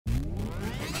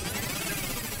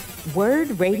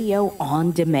Word Radio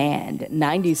on Demand,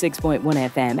 96.1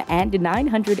 FM and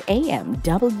 900 AM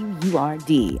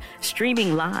WURD.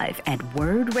 Streaming live at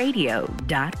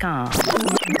wordradio.com.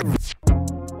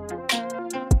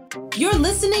 You're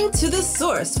listening to The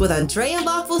Source with Andrea and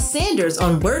Lawful-Sanders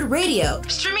on Word Radio.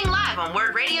 Streaming live on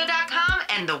wordradio.com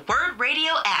and the Word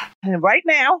Radio app. And right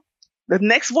now, the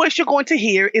next voice you're going to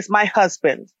hear is my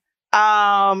husband.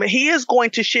 He is going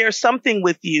to share something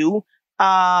with you.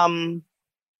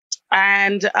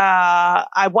 And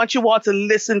I want you all to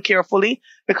listen carefully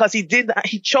because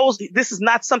this is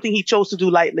not something he chose to do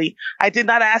lightly. I did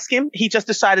not ask him. He just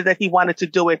decided that he wanted to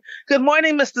do it. Good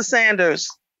morning, Mr. Sanders.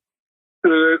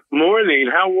 Good morning.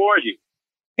 How are you?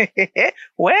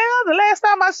 Well, the last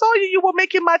time I saw you, you were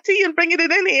making my tea and bringing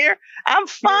it in here. I'm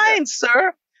fine,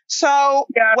 sir. So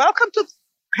welcome to,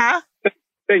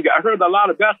 Thank you. I heard a lot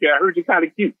about you. I heard you're kind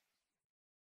of cute.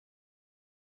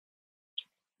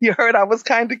 You heard I was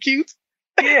kind of cute?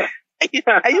 Yeah.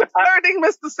 Are you flirting,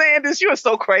 Mr. Sanders? You're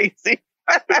so crazy.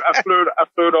 I flirt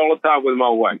all the time with my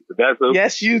wife. But that's okay.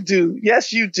 Yes, you do.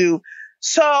 Yes, you do.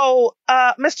 So,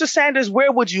 Mr. Sanders,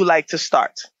 where would you like to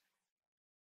start?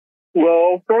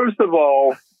 Well, first of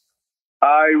all,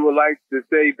 I would like to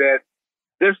say that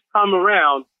this time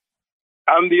around,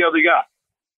 I'm the other guy.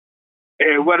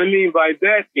 And what I mean by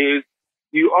that is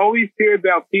you always hear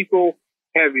about people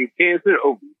having cancer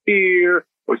over here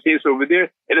or cancer over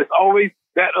there, and it's always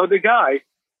that other guy.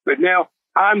 But now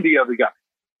I'm the other guy.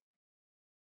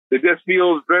 It just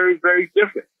feels very, very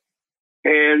different.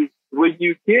 And when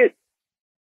you get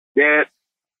that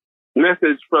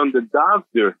message from the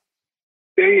doctor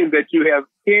saying that you have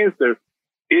cancer,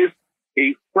 is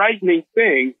a frightening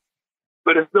thing,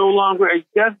 but it's no longer a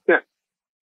death sentence.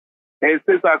 And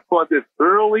since I caught this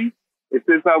early, and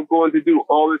since I'm going to do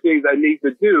all the things I need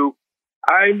to do,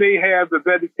 I may have a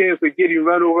better chance of getting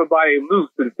run over by a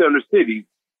moose in Center City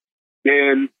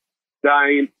than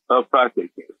dying of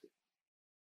prostate cancer.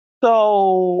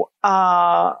 So,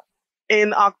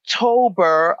 in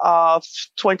October of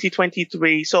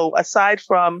 2023, so aside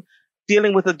from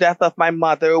dealing with the death of my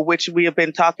mother, which we have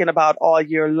been talking about all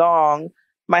year long,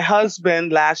 my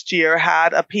husband last year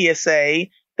had a PSA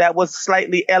that was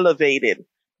slightly elevated.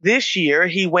 This year,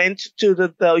 he went to the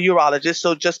urologist.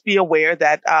 So just be aware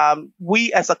that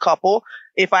we as a couple,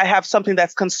 if I have something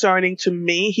that's concerning to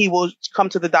me, he will come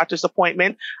to the doctor's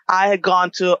appointment. I had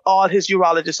gone to all his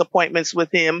urologist appointments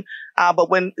with him. But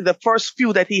when the first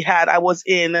few that he had, I was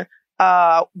in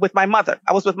with my mother.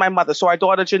 I was with my mother. So our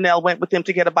daughter Janelle went with him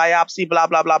to get a biopsy, blah,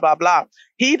 blah, blah, blah, blah.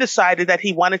 He decided that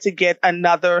he wanted to get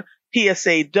another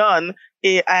PSA done.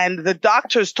 And the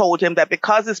doctors told him that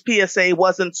because his PSA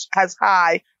wasn't as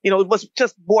high, it was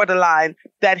just borderline,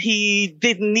 that he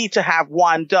didn't need to have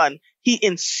one done. He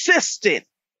insisted.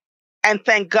 And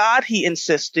thank God he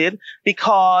insisted,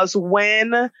 because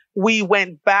when we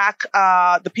went back,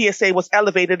 the PSA was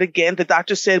elevated again. The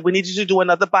doctor said we needed to do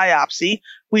another biopsy.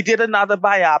 We did another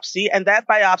biopsy, and that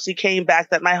biopsy came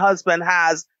back that my husband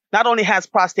not only has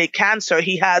prostate cancer,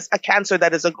 he has a cancer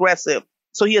that is aggressive.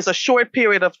 So he has a short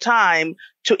period of time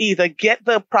to either get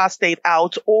the prostate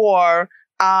out or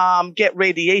get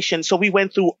radiation. So we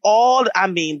went through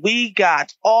we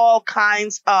got all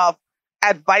kinds of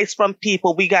advice from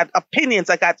people. We got opinions.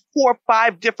 I got 4 or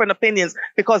 5 different opinions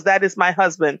because that is my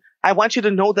husband. I want you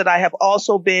to know that I have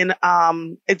also been,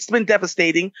 it's been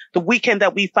devastating. The weekend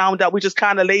that we found out, we just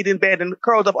kind of laid in bed and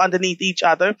curled up underneath each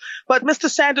other. But Mr.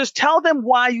 Sanders, tell them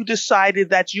why you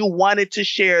decided that you wanted to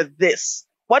share this.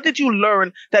 What did you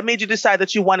learn that made you decide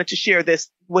that you wanted to share this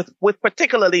with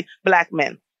particularly Black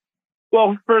men?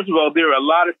 Well, first of all, there are a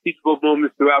lot of teachable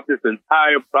moments throughout this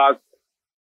entire process.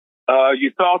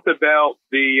 You talked about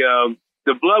the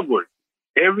blood work.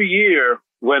 Every year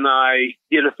when I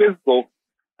get a physical,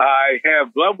 I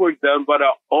have blood work done, but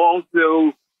I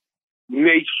also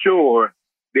make sure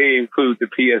they include the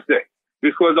PSA.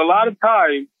 Because a lot of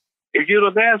times, if you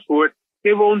don't ask for it,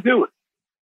 they won't do it.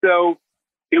 So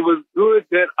it was good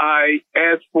that I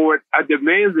asked for it. I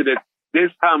demanded it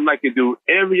this time like I do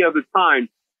every other time.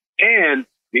 And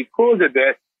because of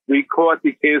that, we caught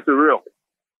the cancer early.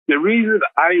 The reason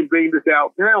I bring this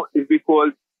out now is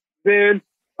because men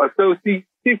are so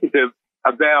secretive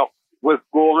about what's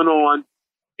going on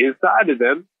inside of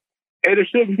them, and it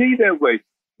shouldn't be that way.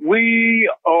 We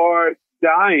are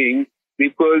dying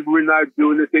because we're not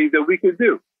doing the things that we can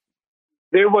do.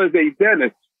 There was a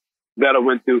dentist that I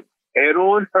went to, and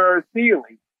on her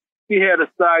ceiling, she had a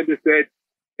sign that said,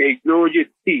 "Ignore your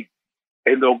teeth,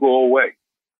 and they'll go away."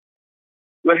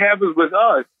 What happens with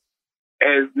us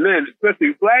as men,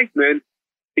 especially Black men,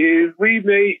 is we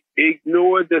may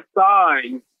ignore the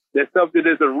signs that something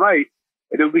isn't right,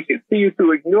 And if we continue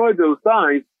to ignore those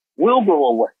signs, we'll go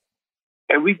away.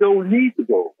 And we don't need to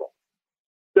go away.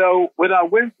 So when I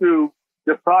went through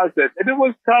the process, and it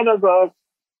was kind of a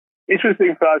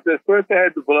interesting process. First, I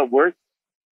had the blood work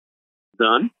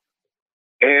done.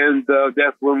 And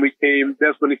that's when it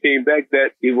came back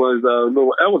that it was a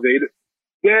little elevated.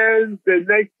 Then the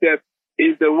next step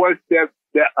is the one step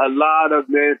that a lot of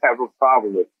men have a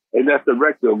problem with, and that's the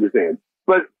rectal exam.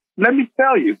 But let me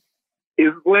tell you,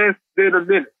 it's less than a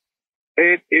minute.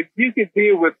 And if you can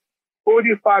deal with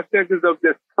 45 seconds of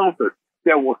discomfort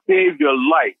that will save your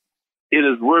life, it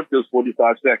is worth those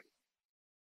 45 seconds.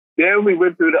 Then we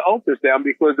went through the ultrasound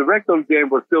because the rectal exam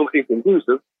was still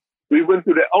inconclusive. We went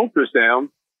through the ultrasound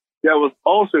that was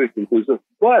also inconclusive.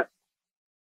 But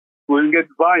when we get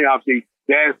the biopsy,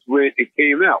 that's when it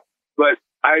came out. But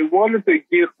I wanted to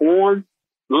get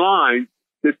online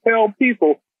to tell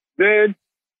people, men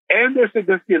and their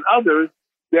significant others,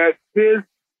 that this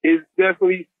is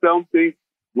definitely something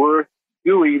worth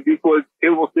doing because it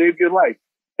will save your life.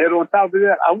 And on top of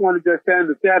that, I wanted to send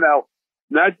a shout out,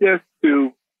 not just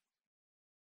to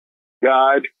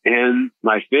God and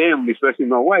my family, especially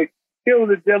my wife. There was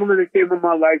a gentleman that came in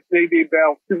my life maybe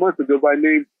about 2 months ago by the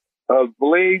name of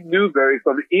Blaine Newberry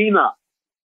from Enoch.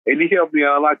 And he helped me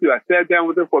out a lot too. I sat down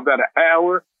with him for about an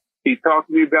hour. He talked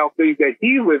to me about things that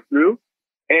he went through,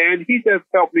 and he just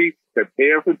helped me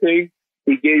prepare for things.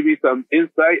 He gave me some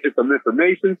insight and some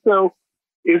information. So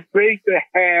it's great to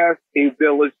have a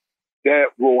village that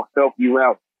will help you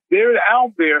out. They're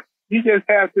out there. You just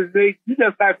have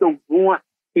to want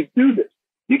to do this.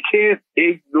 You can't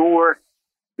ignore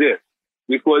this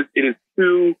because it is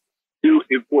too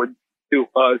important to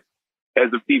us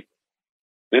as a people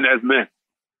and as men.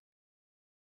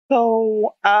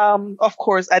 So, of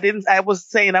course, I was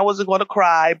saying I wasn't going to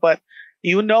cry, but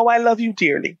you know I love you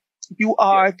dearly. You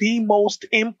are the most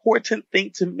important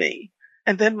thing to me.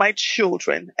 And then my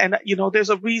children. And, there's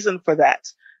a reason for that.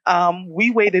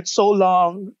 We waited so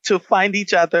long to find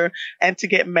each other and to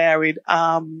get married.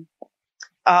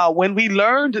 When we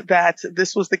learned that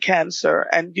this was the cancer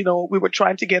and, we were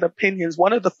trying to get opinions,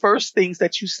 one of the first things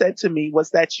that you said to me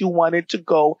was that you wanted to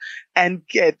go and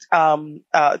get, find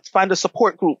a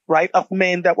support group, right, of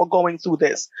men that were going through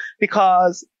this,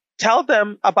 because tell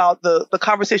them about the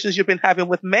conversations you've been having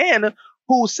with men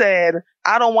who said,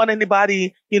 I don't want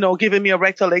anybody, giving me a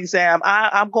rectal exam.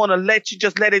 I'm going to let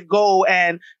it go.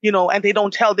 And, and they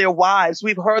don't tell their wives.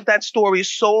 We've heard that story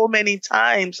so many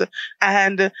times.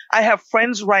 And I have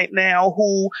friends right now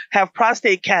who have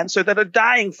prostate cancer that are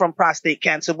dying from prostate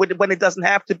cancer when it doesn't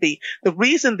have to be. The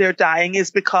reason they're dying is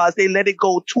because they let it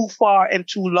go too far and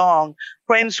too long.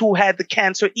 Friends who had the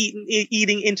cancer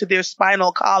eating into their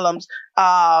spinal columns,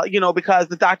 because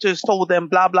the doctors told them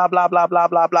blah, blah, blah, blah, blah,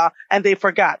 blah, blah, and they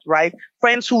forgot, right?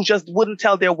 Friends who just wouldn't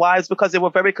tell their wives because they were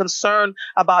very concerned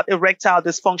about erectile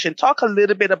dysfunction. Talk a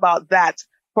little bit about that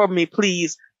for me,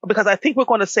 please, because I think we're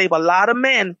going to save a lot of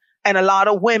men and a lot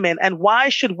of women. And why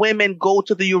should women go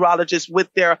to the urologist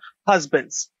with their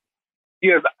husbands?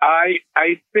 Yes, I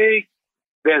think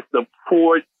that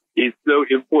support is so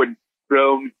important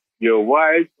from your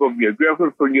wife, from your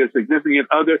girlfriend, from your significant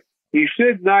other. You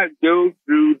should not go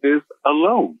through this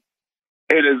alone.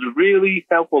 It is really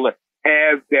helpful to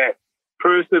have that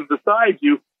person beside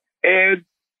you. And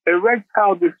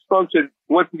erectile dysfunction,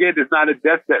 once again, is not a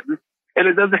death sentence, and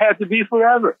it doesn't have to be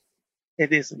forever.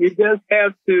 It isn't. You just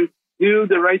have to do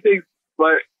the right things.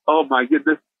 But, oh my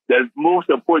goodness, the most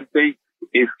important thing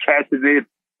is catching it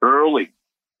early.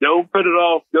 Don't put it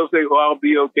off. Don't say, I'll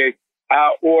be okay.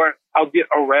 Or I'll get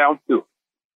around to it.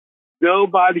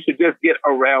 Nobody should just get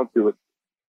around to it.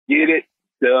 Get it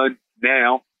done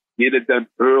now. Get it done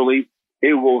early.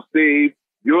 It will save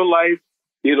your life.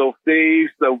 It'll save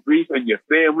some grief in your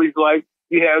family's life.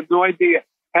 You have no idea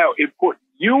how important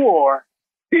you are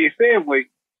to your family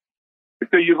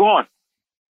until you're gone.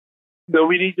 So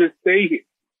we need to stay here.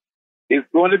 There's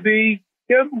going to be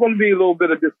a little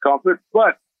bit of discomfort,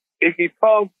 but if you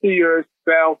talk to your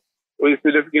spouse or your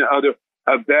significant other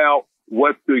about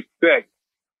what to expect,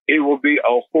 it will be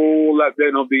a whole lot better.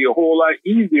 It'll be a whole lot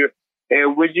easier.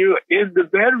 And when you're in the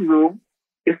bedroom,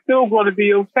 it's still going to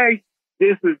be okay.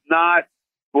 This is not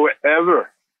forever.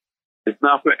 It's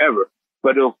not forever,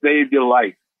 but it'll save your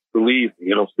life. Believe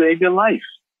me, it'll save your life.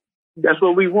 That's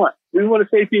what we want. We want to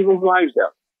save people's lives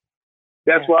out.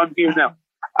 That's why I'm here now.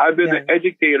 I've been an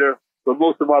educator for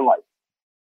most of my life.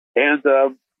 And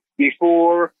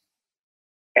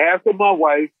after my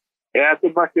wife, after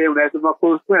my family, after my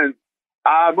close friends,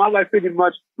 my life pretty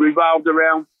much revolved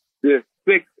around the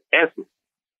 6 S's.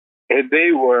 And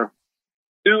they were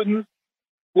students,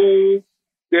 school,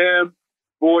 STEM,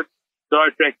 sports, Star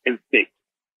Trek and stick.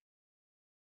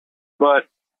 But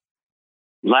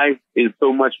life is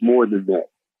so much more than that.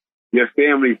 Your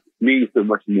family means so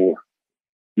much more.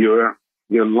 Your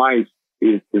life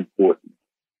is important.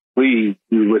 Please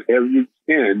do whatever you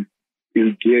can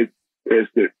to get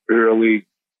tested early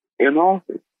and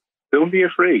often. Don't be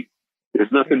afraid.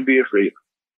 There's nothing to be afraid of.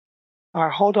 All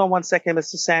right, hold on one second,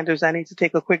 Mr. Sanders. I need to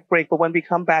take a quick break, but when we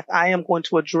come back, I am going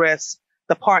to address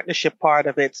the partnership part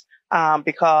of it,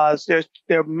 because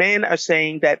their men are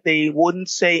saying that they wouldn't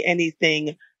say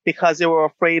anything because they were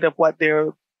afraid of what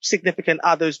their significant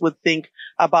others would think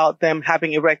about them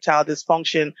having erectile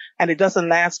dysfunction. And it doesn't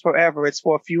last forever. It's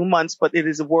for a few months, but it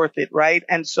is worth it, right?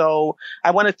 And so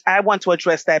I want to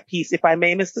address that piece. If I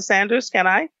may, Mr. Sanders, can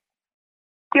I?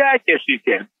 Yeah, I guess you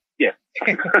can. Yeah.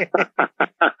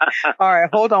 All right,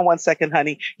 hold on one second,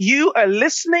 honey. You are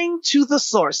listening to The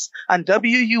Source on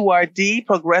WURD,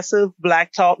 Progressive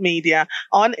Black Talk Media,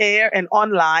 on air and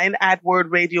online at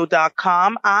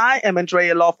wordradio.com. I am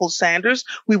Andrea Lawful-Sanders.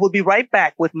 We will be right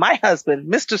back with my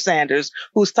husband, Mr. Sanders,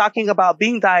 who's talking about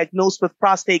being diagnosed with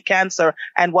prostate cancer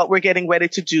and what we're getting ready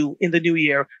to do in the new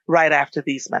year right after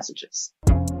these messages.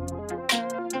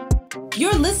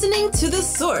 You're listening to The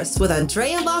Source with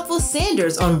Andrea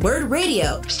Lawful-Sanders on Word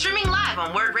Radio. Streaming live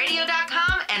on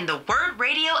wordradio.com and the Word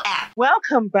Radio app.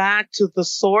 Welcome back to The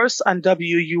Source on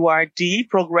WURD,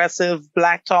 Progressive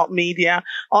Black Talk Media,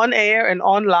 on air and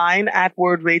online at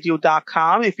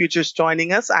wordradio.com. If you're just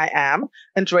joining us, I am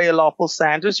Andrea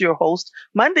Lawful-Sanders, your host,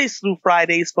 Mondays through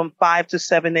Fridays from 5 to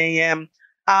 7 a.m.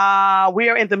 We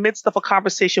are in the midst of a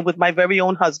conversation with my very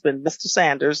own husband, Mr.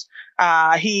 Sanders.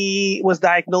 He was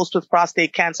diagnosed with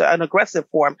prostate cancer, an aggressive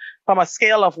form. From a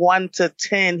scale of 1 to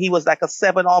 10, he was like a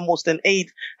 7, almost an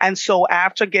 8. And so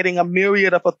after getting a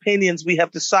myriad of opinions, we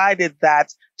have decided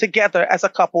that together as a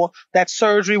couple, that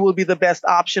surgery will be the best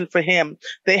option for him.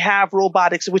 They have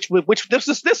robotics, which this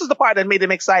is the part that made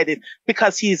him excited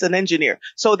because he's an engineer.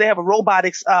 So they have a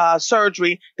robotics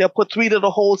surgery. They'll put 3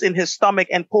 little holes in his stomach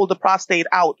and pull the prostate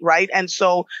out, right? And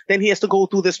so then he has to go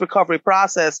through this recovery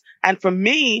process. And for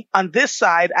me, on this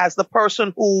side, as the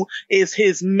person who is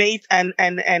his mate and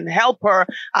helper,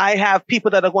 I have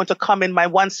people that are going to come in. My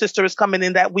one sister is coming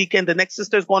in that weekend. The next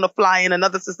sister is going to fly in.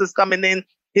 Another sister's coming in.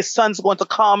 His son's going to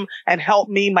come and help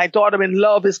me. My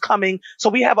daughter-in-law is coming. So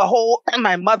we have a whole,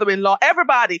 my mother-in-law,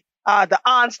 everybody, the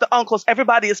aunts, the uncles,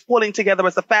 everybody is pulling together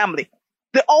as a family.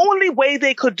 The only way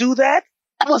they could do that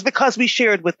was because we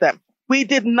shared with them. We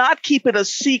did not keep it a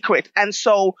secret. And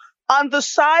so on the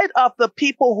side of the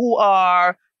people who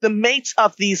are the mates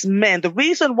of these men, the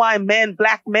reason why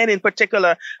black men in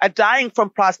particular, are dying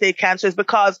from prostate cancer is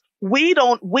because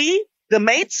the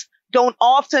mates, don't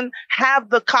often have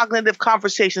the cognitive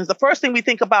conversations. The first thing we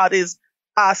think about is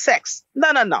sex.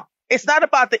 No. It's not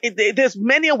about there's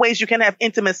many ways you can have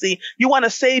intimacy. You want to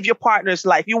save your partner's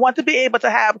life. You want to be able to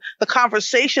have the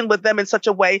conversation with them in such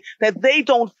a way that they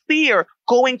don't fear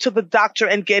going to the doctor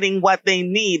and getting what they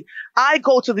need. I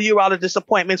go to the urologist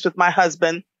appointments with my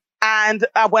husband, and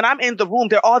when I'm in the room,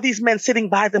 there are all these men sitting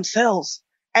by themselves.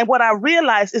 And what I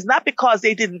realized is not because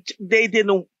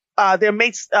their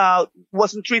mates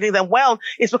wasn't treating them well,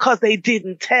 it's because they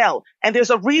didn't tell. And there's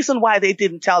a reason why they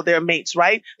didn't tell their mates,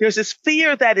 right? There's this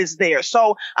fear that is there.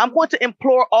 So I'm going to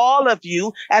implore all of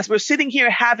you, as we're sitting here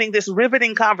having this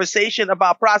riveting conversation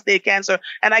about prostate cancer,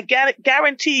 and I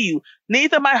guarantee you,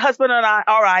 neither my husband or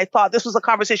I thought this was a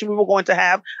conversation we were going to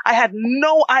have. I had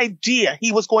no idea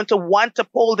he was going to want to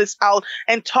pull this out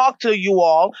and talk to you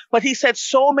all. But he said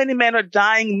so many men are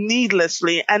dying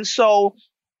needlessly. And so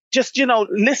just,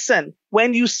 listen.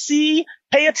 When you see,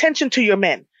 pay attention to your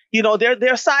men.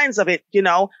 There are signs of it,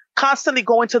 constantly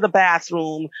going to the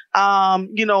bathroom,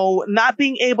 not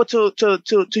being able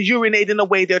to urinate in a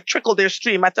way they trickle their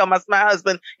stream. I tell my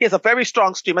husband, he has a very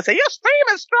strong stream. I say, your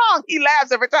stream is strong. He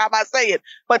laughs every time I say it.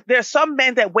 But there's some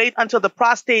men that wait until the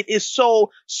prostate is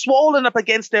so swollen up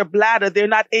against their bladder, they're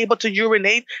not able to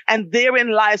urinate. And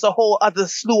therein lies a whole other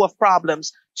slew of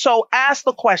problems. So ask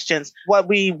the questions. What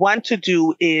we want to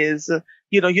do is,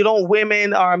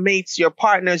 women are mates, your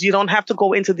partners. You don't have to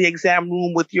go into the exam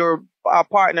room with your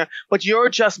partner, but you're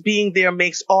just being there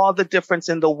makes all the difference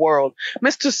in the world.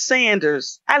 Mr.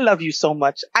 Sanders, I love you so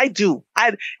much. I do.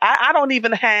 I don't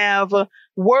even have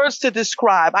words to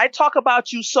describe. I talk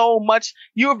about you so much.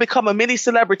 You've become a mini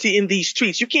celebrity in these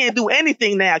streets. You can't do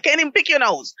anything now. Can't even pick your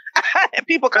nose. And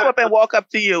people come up and walk up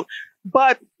to you.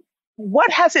 But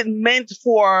what has it meant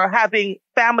for having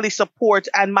family support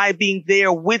and my being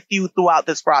there with you throughout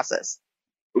this process?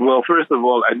 Well, first of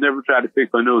all, I never try to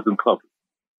pick my nose in public.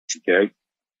 Okay.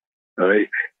 All right.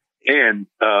 And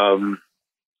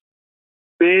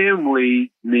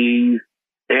family means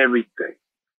everything.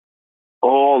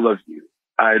 All of you.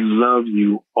 I love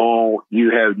you all.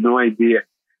 You have no idea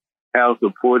how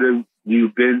supportive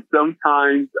you've been.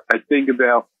 Sometimes I think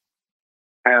about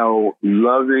how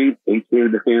loving and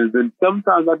caring the fans been.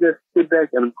 Sometimes I just sit back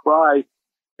and cry,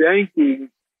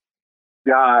 thanking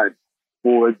God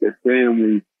for the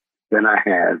family that I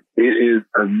have. It is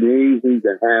amazing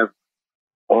to have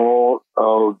all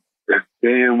of the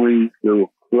family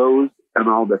so close and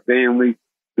all the family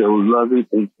so loving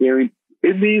and caring.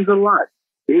 It means a lot.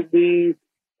 It means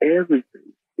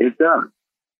everything. It does.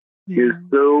 It's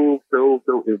so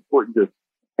important to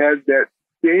have that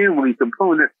family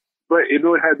component. But in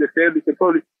order to have the family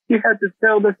component, you have to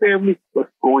tell the family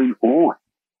what's going on.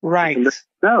 Right. You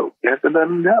have to let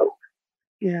them know.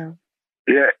 Yeah.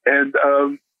 Yeah. And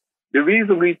the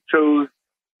reason we chose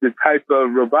the type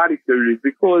of robotic surgery is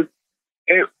because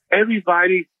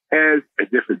everybody has a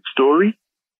different story.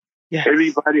 Yes.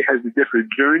 Everybody has a different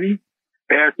journey.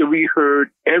 After we heard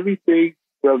everything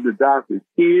from the doctors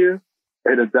here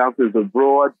and the doctors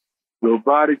abroad,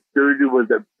 robotic surgery was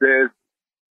the best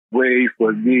way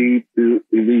for me to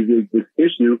alleviate this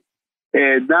issue.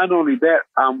 And not only that,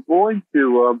 I'm going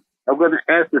to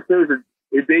ask the surgeon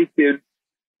if they can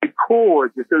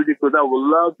record the surgery because I would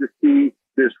love to see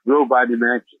this robot in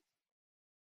action.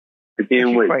 I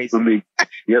can't wait for me.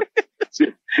 Yep.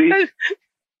 See,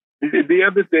 the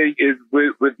other thing is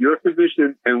with your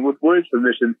permission and with Word's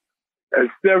permission,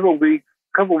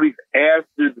 couple weeks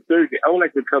after the surgery, I would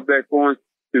like to come back on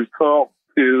to talk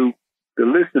to the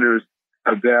listeners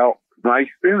about my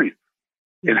experience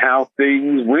and how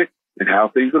things went and how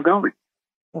things are going.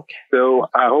 Okay. So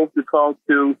I hope to talk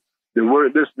to the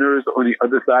Word listeners on the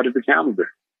other side of the calendar.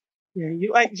 Yeah,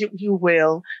 you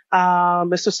will.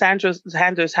 Mr.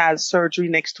 Sanders has surgery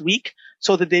next week.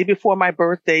 So the day before my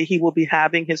birthday, he will be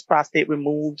having his prostate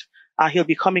removed. He'll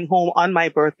be coming home on my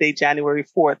birthday, January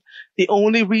 4th. The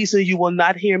only reason you will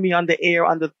not hear me on the air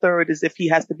on the 3rd is if he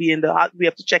has to be we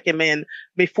have to check him in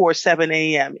before 7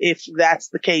 a.m. If that's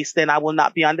the case, then I will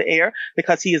not be on the air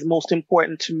because he is most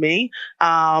important to me.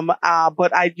 But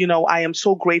I am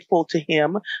so grateful to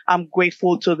him. I'm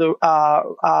grateful to the,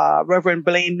 Reverend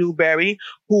Blaine Newberry,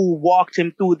 who walked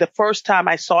him through. The first time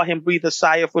I saw him breathe a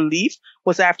sigh of relief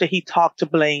was after he talked to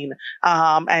Blaine,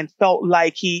 and felt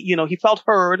like he felt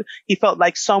heard. He felt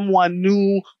like someone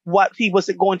knew what he was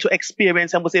going to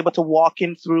experience and was able to walk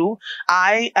him through.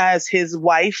 I, as his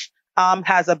wife,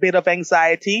 has a bit of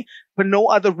anxiety for no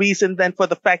other reason than for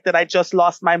the fact that I just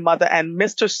lost my mother, and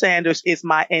Mr. Sanders is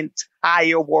my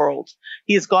entire world.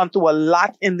 He has gone through a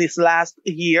lot in this last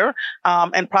year,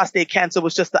 and prostate cancer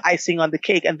was just the icing on the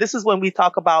cake. And this is when we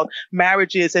talk about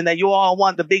marriages and that you all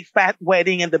want the big fat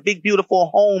wedding and the big beautiful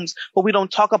homes, but we don't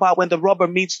talk about when the rubber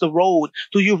meets the road.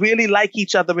 Do you really like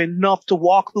each other enough to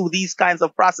walk through these kinds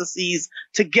of processes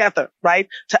together, right?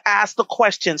 To ask the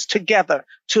questions together,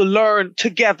 to learn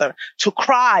together, to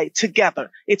cry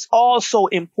together. It's all so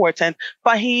important.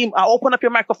 Fahim, open up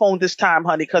your microphone this time,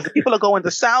 honey, because the people are going,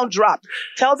 the sound dropped.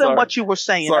 Tell them what you were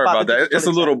saying. Sorry about that.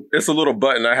 It's a little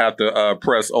button I have to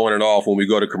press on and off when we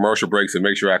go to commercial breaks and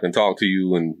make sure I can talk to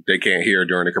you and they can't hear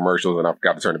during the commercials, and I've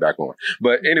got to turn it back on.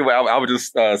 But anyway, I was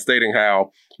just stating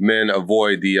how men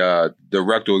avoid the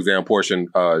rectal exam portion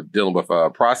dealing with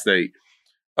prostate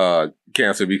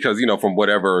cancer because, from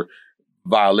whatever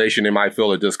violation, they might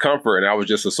feel a discomfort. And I was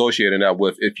just associating that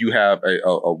with if you have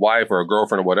a wife or a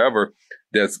girlfriend or whatever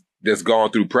that's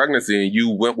gone through pregnancy and you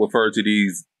went with her to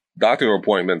these doctor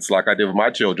appointments like I did with my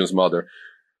children's mother.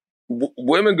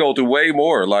 Women go through way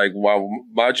more. Like while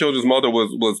my children's mother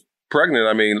was pregnant,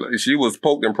 I mean, she was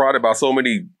poked and prodded by so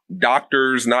many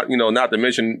doctors, not to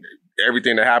mention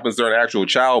everything that happens during actual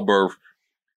childbirth,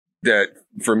 that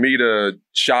for me to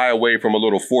shy away from a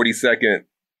little 40-second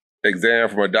exam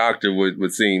from a doctor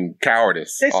would seem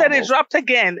cowardice. They said it dropped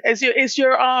again. Is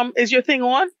your thing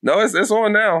on? No, it's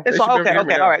on now. It's on.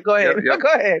 Okay. All right. Go ahead. Yep. Go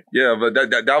ahead. Yeah, but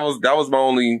that was my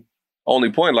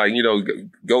only point. Like,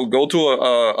 go to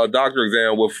a doctor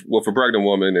exam with a pregnant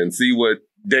woman and see what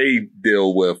they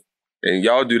deal with, and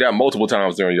y'all do that multiple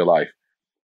times during your life.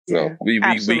 So we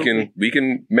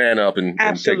can man up and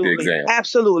take the exam.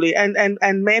 Absolutely.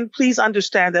 And men, please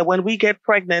understand that when we get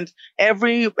pregnant,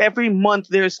 every month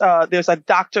there's a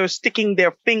doctor sticking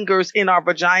their fingers in our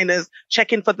vaginas,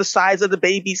 checking for the size of the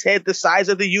baby's head, the size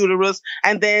of the uterus,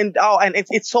 and then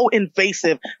it's so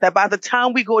invasive that by the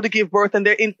time we go to give birth and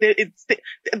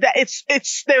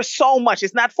there's so much.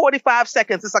 It's not 45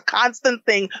 seconds. It's a constant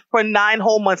thing for 9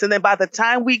 whole months, and then by the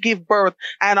time we give birth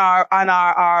and our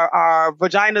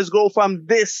vaginas grow from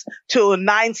this to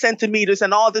 9 centimeters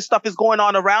and all this stuff is going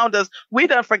on around us, we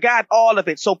done forgot all of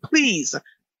it. So please,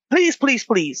 please, please,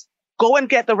 please go and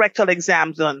get the rectal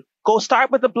exam done. Go start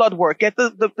with the blood work. Get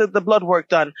the blood work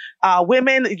done.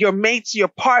 Women, your mates, your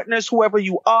partners, whoever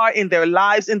you are in their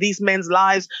lives, in these men's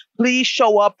lives, please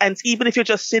show up. And even if you're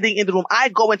just sitting in the room, I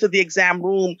go into the exam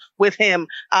room with him.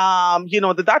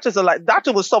 The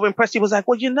doctor was so impressed. He was like,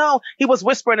 well, he was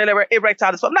whispering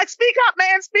erectile dysfunction. I'm like, speak up,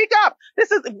 man, speak up.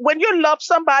 This is when you love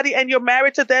somebody and you're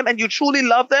married to them and you truly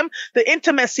love them. The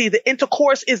intimacy, the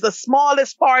intercourse is the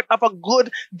smallest part of a good,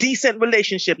 decent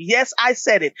relationship. Yes, I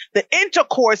said it. The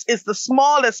intercourse is the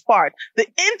smallest part. The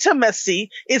intimacy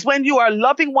is when you are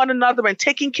loving one another and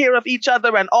taking care of each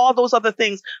other and all those other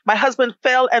things. My husband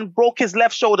fell and broke his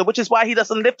left shoulder, which is why he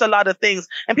doesn't lift a lot of things.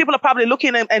 And people are probably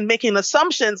looking and making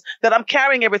assumptions that I'm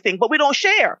carrying everything, but we don't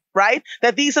share, right?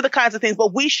 That these are the kinds of things,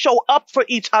 but we show up for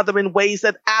each other in ways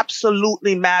that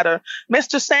absolutely matter.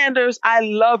 Mr. Sanders, I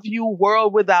love you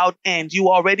world without end. You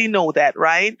already know that,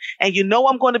 right? And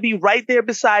I'm going to be right there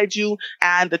beside you,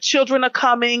 and the children are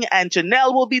coming, and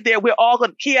Janelle will be there. We're all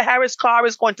going. Kia Harris Carr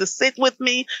is going to sit with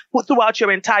me throughout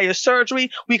your entire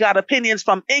surgery. We got opinions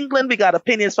from England. We got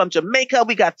opinions from Jamaica.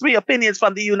 We got 3 opinions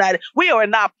from the United. We are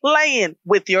not playing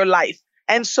with your life.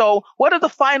 And so, what are the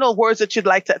final words that you'd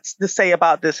like to say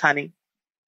about this, honey?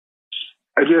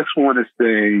 I just want to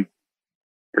say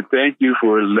thank you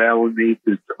for allowing me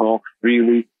to talk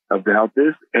freely about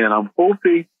this, and I'm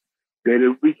hoping that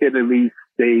if we can at least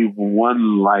save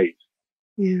one life,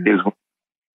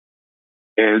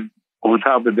 and on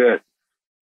top of that,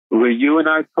 when you and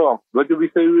I talk, what do we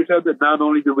say to each other? Not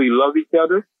only do we love each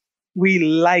other, we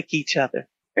like each other.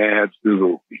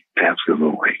 Absolutely.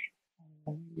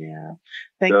 Yeah.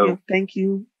 Thank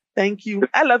you.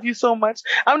 I love you so much.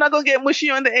 I'm not going to get mushy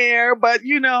on the air, but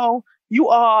you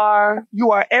are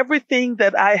everything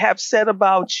that I have said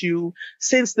about you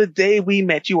since the day we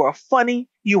met. You are funny.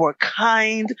 You are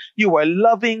kind. You are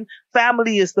loving.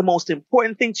 Family is the most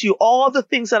important thing to you. All the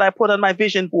things that I put on my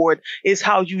vision board is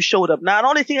how you showed up. Now, the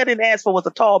only thing I didn't ask for was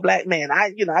a tall black man.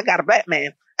 I got a black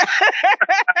man.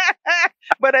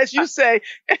 But as you say,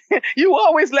 you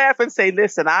always laugh and say,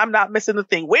 listen, I'm not missing a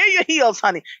thing. Wear your heels,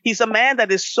 honey. He's a man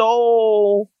that is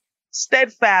so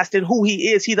steadfast in who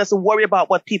he is. He doesn't worry about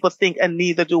what people think, and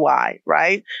neither do I,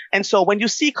 right? And so when you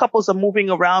see couples are moving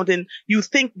around and you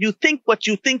think what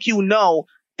you think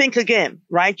think again,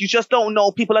 right? You just don't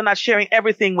know. People are not sharing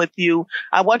everything with you.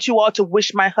 I want you all to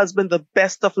wish my husband the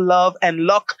best of love and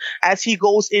luck as he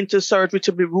goes into surgery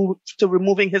to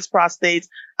removing his prostate.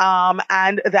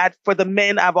 And that for the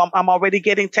men, I'm already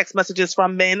getting text messages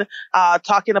from men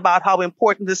talking about how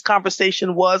important this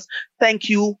conversation was. Thank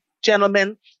you,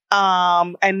 gentlemen.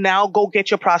 And now go get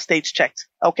your prostates checked.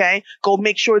 Okay. Go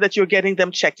make sure that you're getting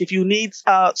them checked. If you need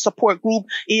support group,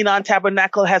 Enon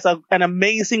Tabernacle has an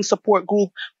amazing support group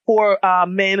for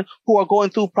men who are going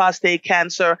through prostate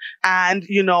cancer. And,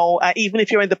 even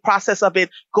if you're in the process of it,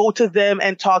 go to them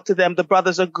and talk to them. The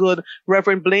brothers are good.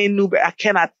 Reverend Blaine Newberg, I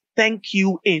cannot thank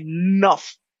you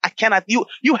enough. I cannot, you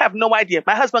have no idea.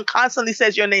 My husband constantly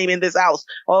says your name in this house.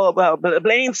 Oh,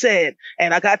 Blaine said,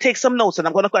 and I got to take some notes, and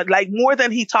I'm going to, like, more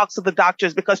than he talks to the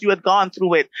doctors because you had gone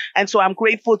through it. And so I'm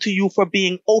grateful to you for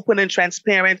being open and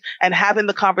transparent and having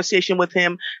the conversation with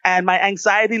him. And my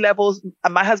anxiety levels,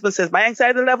 my husband says my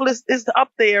anxiety level is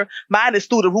up there. Mine is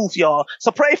through the roof, y'all.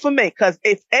 So pray for me, because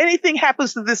if anything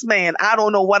happens to this man, I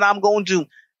don't know what I'm going to do.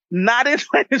 Not in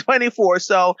 2024.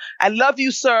 So I love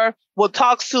you, sir. We'll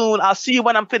talk soon. I'll see you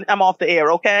when I'm off the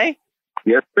air, okay?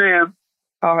 Yes, ma'am.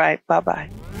 All right. Bye-bye.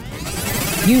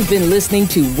 You've been listening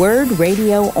to Word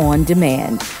Radio On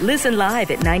Demand. Listen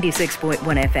live at 96.1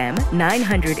 FM,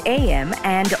 900 AM,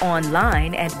 and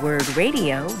online at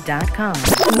wordradio.com.